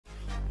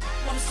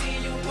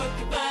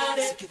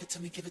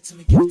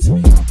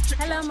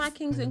Hello my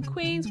kings and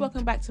queens,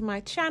 welcome back to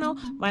my channel.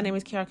 My name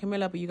is Kiara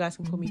Camilla, but you guys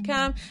can call me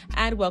Cam,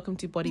 and welcome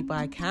to Body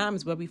by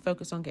Cams, where we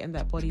focus on getting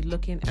that body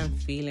looking and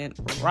feeling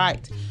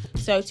right.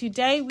 So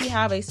today we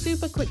have a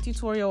super quick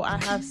tutorial.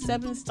 I have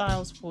 7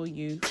 styles for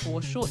you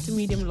for short to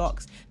medium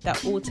locks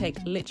that all take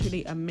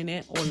literally a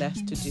minute or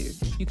less to do.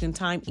 You can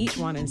time each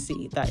one and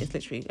see that it's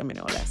literally a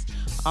minute or less.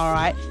 All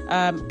right,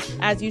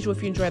 as usual,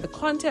 if you enjoy the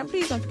content,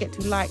 please don't forget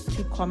to like,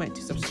 to comment,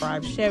 to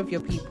subscribe, share with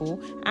your people,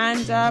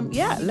 and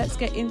yeah, let's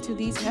get into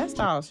these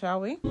hairstyles, shall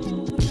we?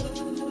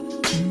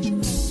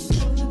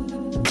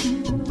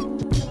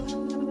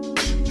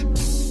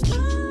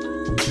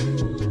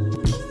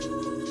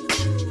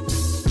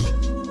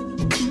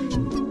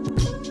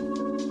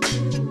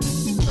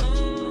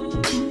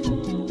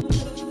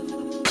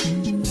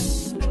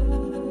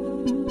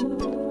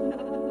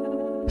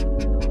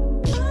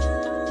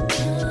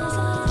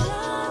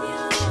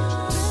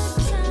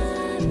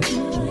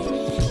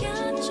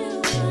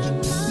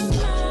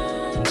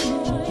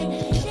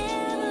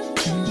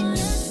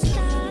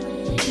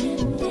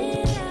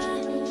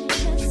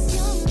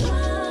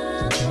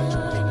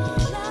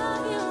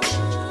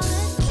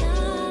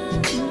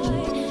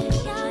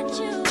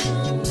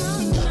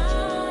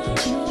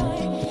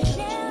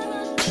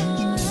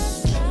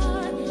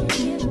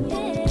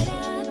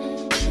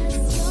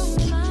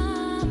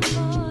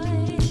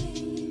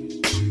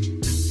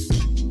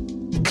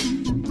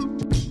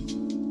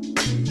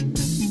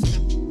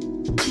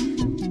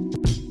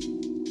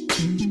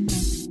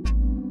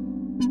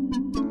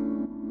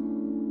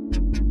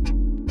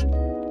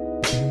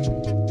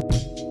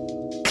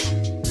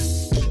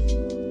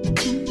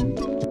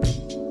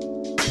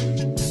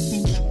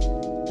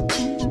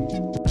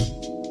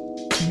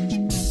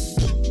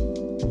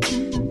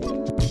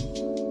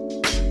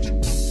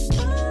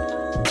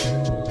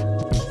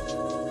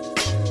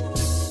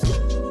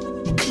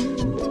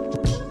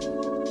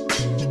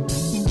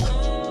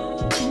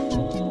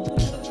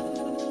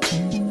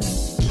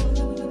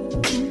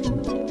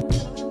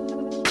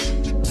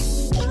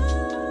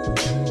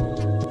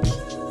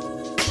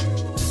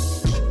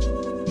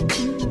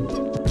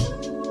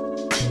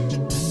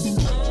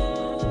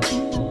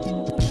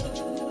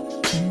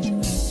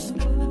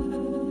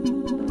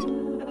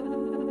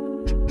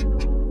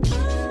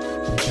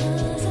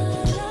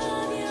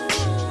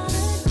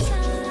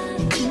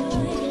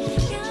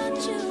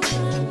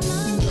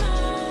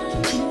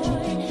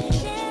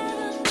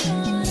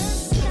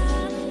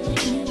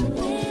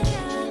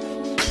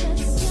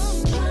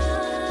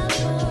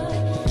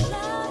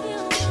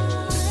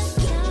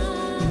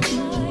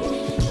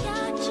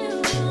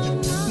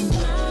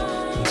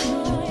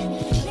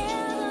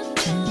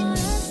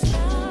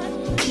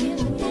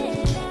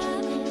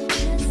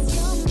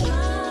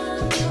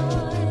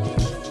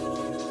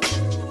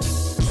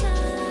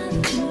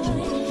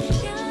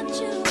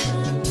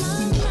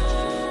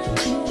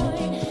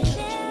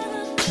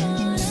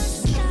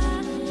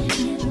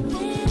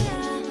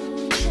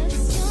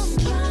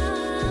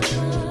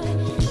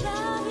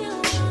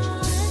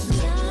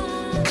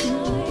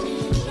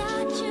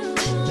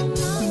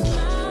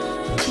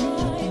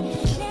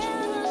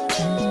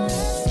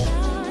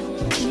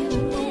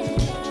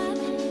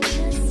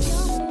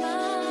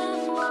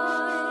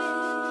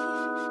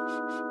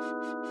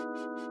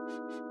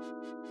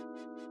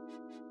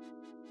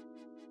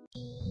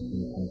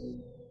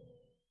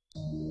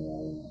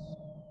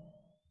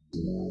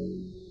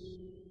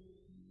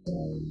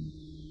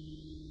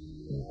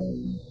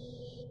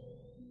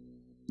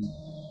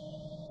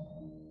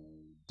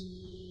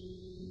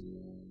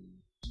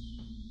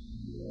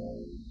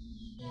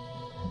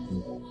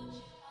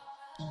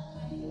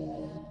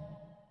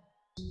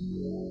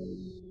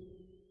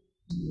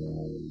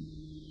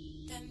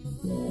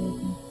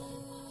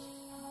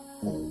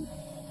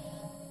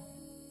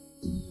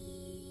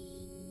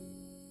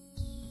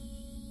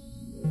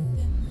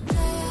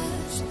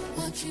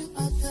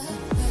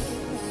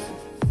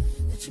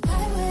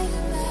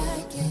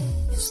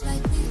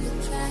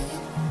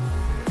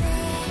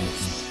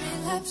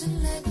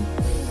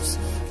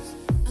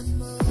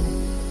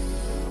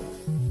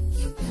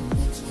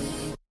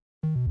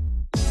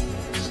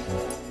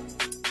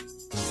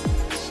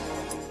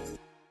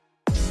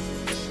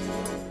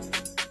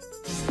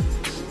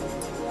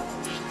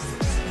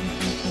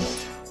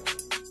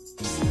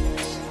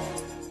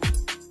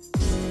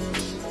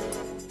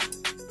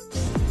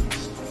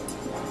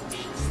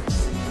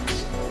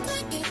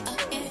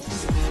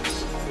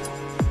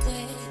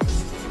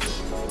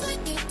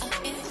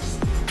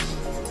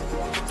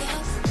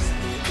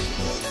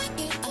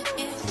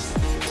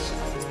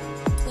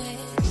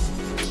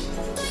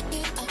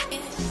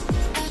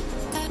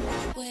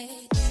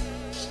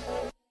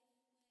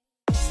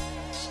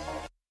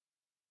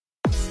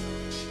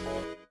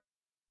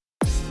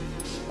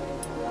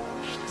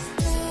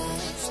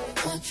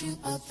 You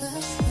up the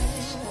way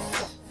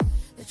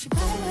that you buy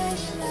where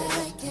you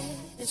like it.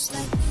 It's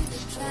like me to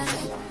try.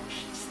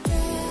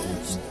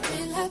 Just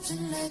relax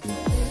and let the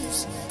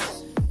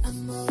business.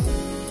 I'm all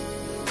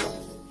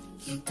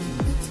keep in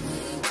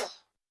between.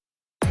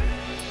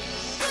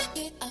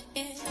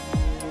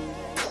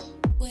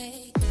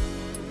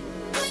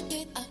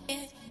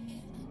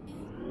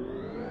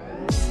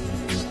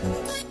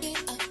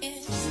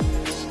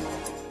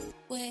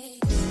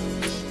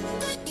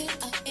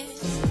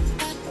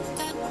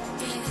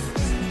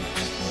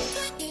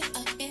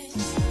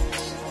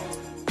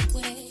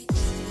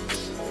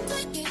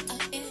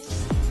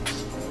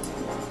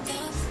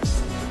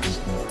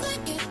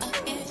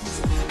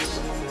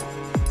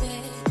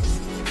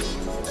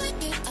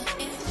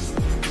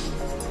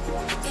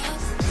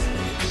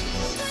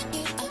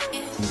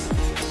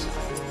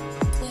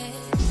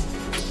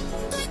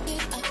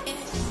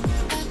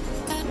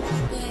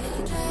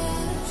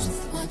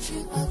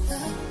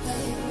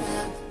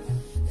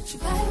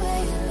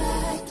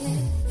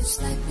 It's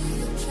like we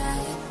can try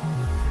it.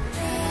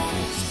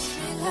 Just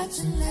relax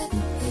and let it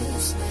be.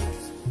 It's like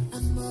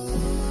I'm more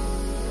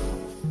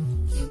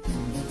keep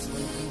in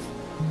between.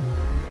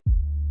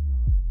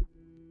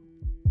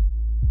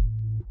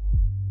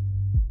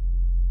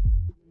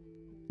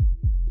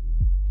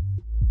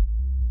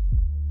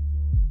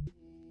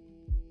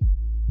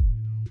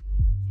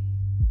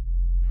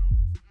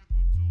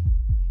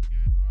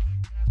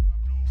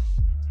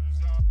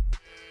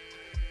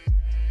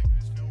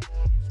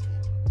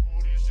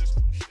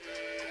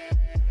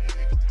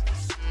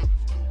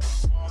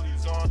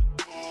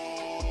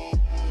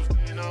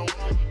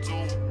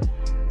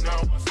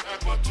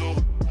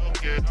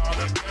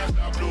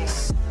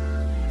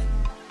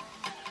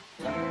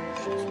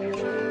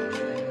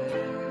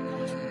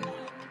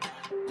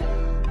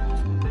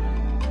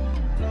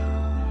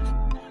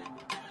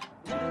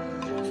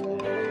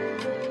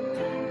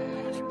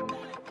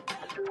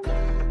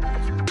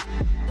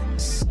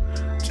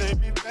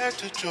 Back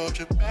to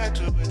Georgia, back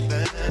to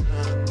Atlanta.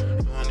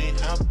 Funny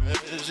how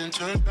present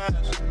turns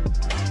past.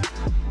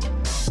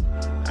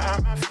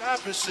 I might fly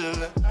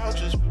Priscilla out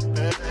just for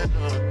better.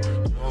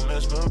 So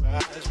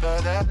mesmerized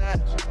by that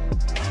ass.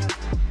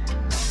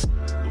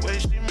 The way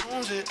she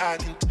moves it, I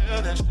can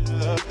tell that she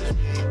loves me.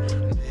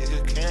 Nigga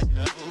can't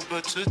help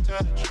but to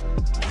touch.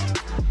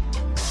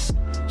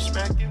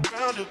 Smack it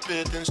round a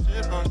bit, then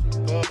sip on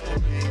some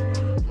bubbly.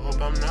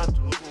 Hope I'm not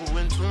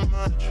doing too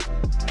much.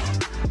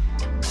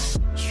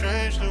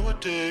 Strange new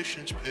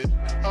addictions pick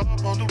up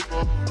on the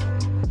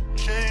road.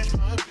 Change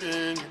my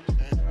opinion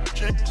and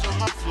change all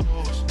my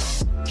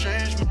flows.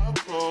 Change my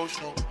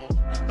approach, no more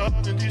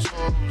loving these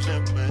hoes.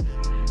 And when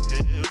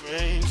it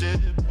rains,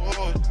 it